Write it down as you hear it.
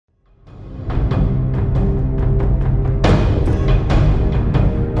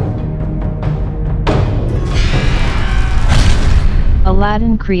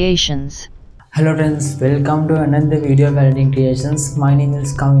Aladdin Creations. Hello friends, welcome to another video of Aladdin Creations. My name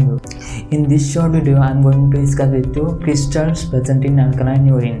is Kavindu. In this short video, I am going to discuss with you crystals present in alkaline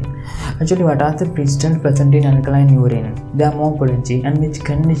urine. Actually, what are the crystals present in alkaline urine? Their morphology and which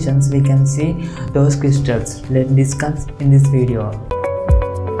conditions we can see those crystals. Let's discuss in this video.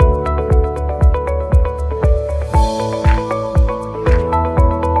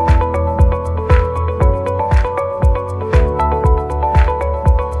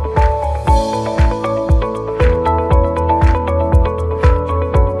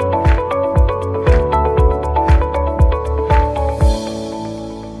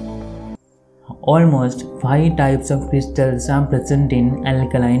 Almost 5 types of crystals are present in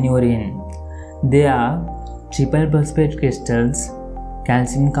alkaline urine. They are triple phosphate crystals,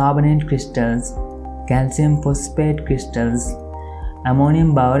 calcium carbonate crystals, calcium phosphate crystals,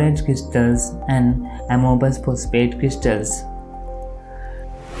 ammonium biurate crystals, and Amorpus phosphate crystals.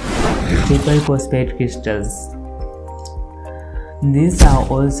 Triple phosphate crystals. These are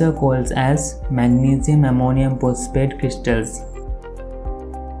also called as magnesium ammonium phosphate crystals,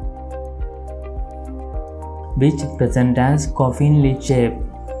 which present as coffin lid shape.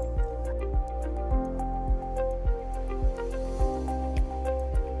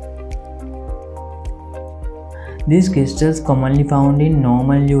 These crystals commonly found in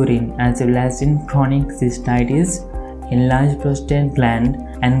normal urine as well as in chronic cystitis, enlarged prostate gland,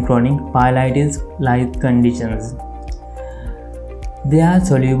 and chronic pyelitis-like conditions. They are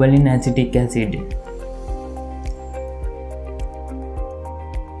soluble in acetic acid.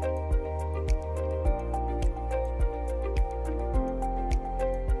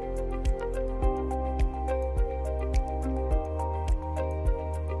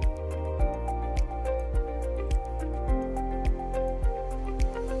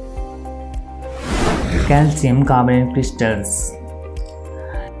 Calcium carbonate crystals.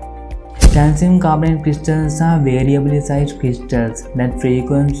 Calcium carbonate crystals are variably sized crystals that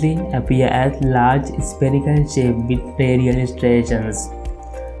frequently appear as large spherical shape with radial striations.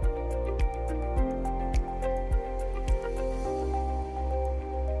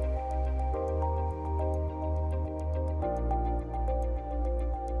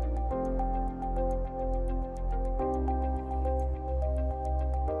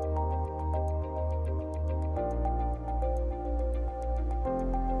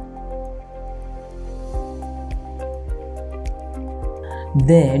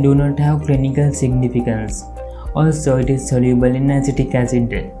 They do not have clinical significance. Also, it is soluble in acetic acid.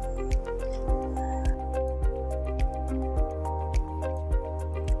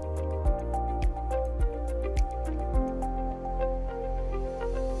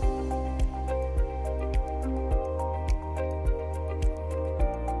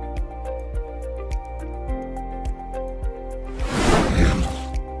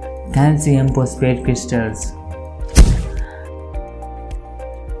 Calcium phosphate crystals.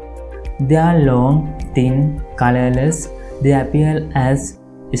 They are long, thin, colorless. They appear as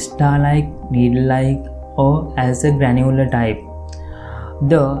star-like, needle-like, or as a granular type,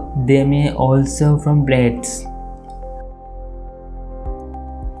 though they may also form plates.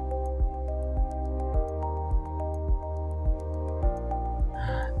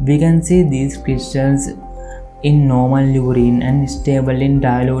 We can see these crystals in normal urine and stable in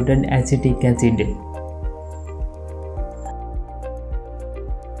diluted acetic acid.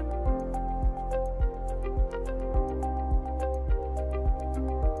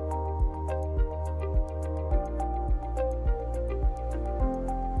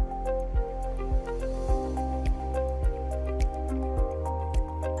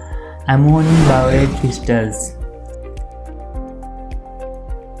 Ammonium biurate crystals.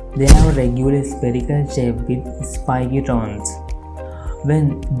 They have a regular spherical shape with spiky tones.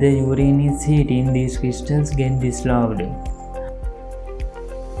 When the urine is heated, these crystals get dissolved.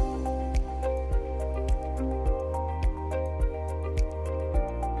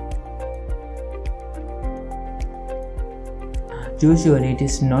 Usually, it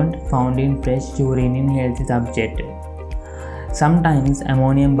is not found in fresh urine in healthy subjects. Sometimes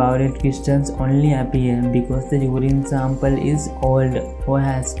ammonium biurate crystals only appear because the urine sample is old or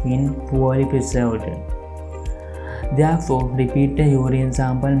has been poorly preserved. Therefore, repeated urine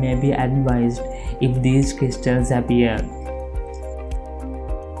sample may be advised if these crystals appear.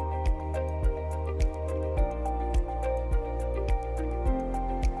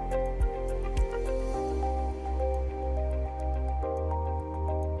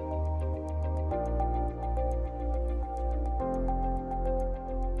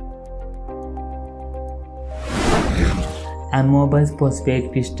 Amorpus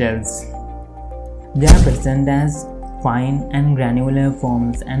phosphate crystals. They are present as fine and granular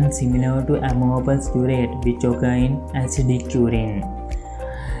forms and similar to amorphous biurate which occur in acidic urine.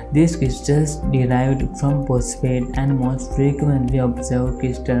 These crystals derived from phosphate and most frequently observed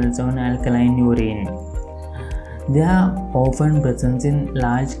crystals on alkaline urine. They are often present in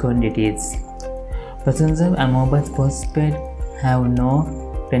large quantities. Presence of amorphous phosphate have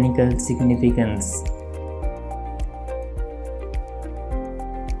no clinical significance.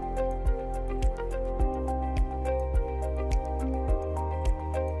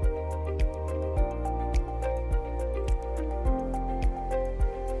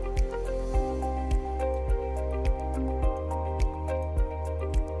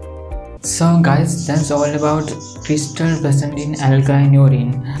 So guys, that's all about crystal present in alkaline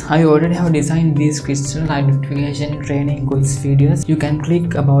urine. I already have designed these crystal identification training quiz videos. You can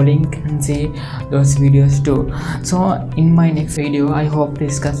click above link and see those videos too. So in my next video, I hope to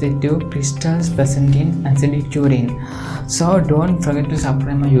discuss with you crystals present in acidic urine. So don't forget to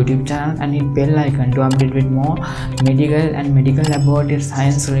subscribe my YouTube channel and hit bell icon to update with more medical and medical laboratory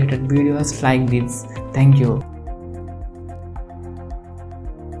science related videos like this. Thank you.